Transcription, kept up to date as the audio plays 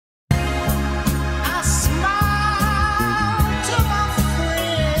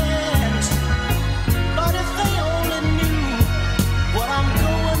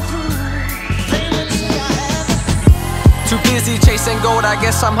busy chasing gold, I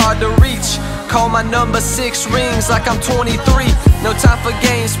guess I'm hard to reach. Call my number 6 rings like I'm 23. No time for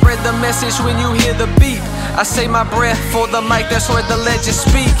games, spread the message when you hear the beat. I save my breath for the mic, that's where the legends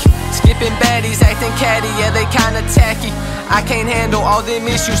speak. Skipping baddies, acting catty, yeah they kinda tacky. I can't handle all them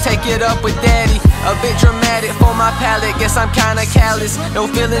issues, take it up with daddy. A bit dramatic for my palate, guess I'm kinda callous. No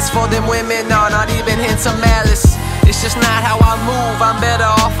feelings for them women, no, not even hints of malice. It's just not how I move, I'm better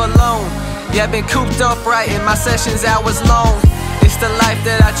off alone. Yeah, I've been cooped up writing my sessions hours long. It's the life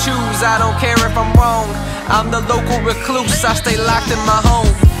that I choose, I don't care if I'm wrong. I'm the local recluse, I stay locked in my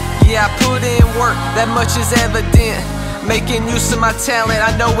home. Yeah, I put in work, that much is evident. Making use of my talent,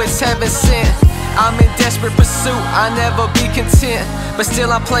 I know it's heaven sent. I'm in desperate pursuit, I never be content. But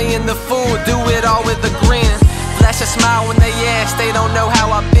still I'm playing the fool, do it all with a grin. Flash a smile when they ask, they don't know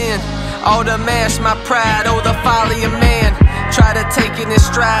how I've been. All the mash, my pride, oh the folly of man. Try to take it in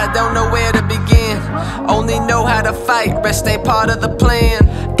stride, don't know where to begin. Only know how to fight, rest ain't part of the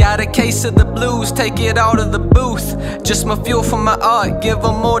plan. Got a case of the blues, take it all to the booth. Just my fuel for my art, give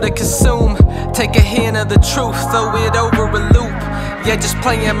them more to consume. Take a hint of the truth, throw it over a loop. Yeah, just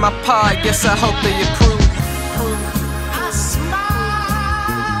playing my part, guess I hope they approve.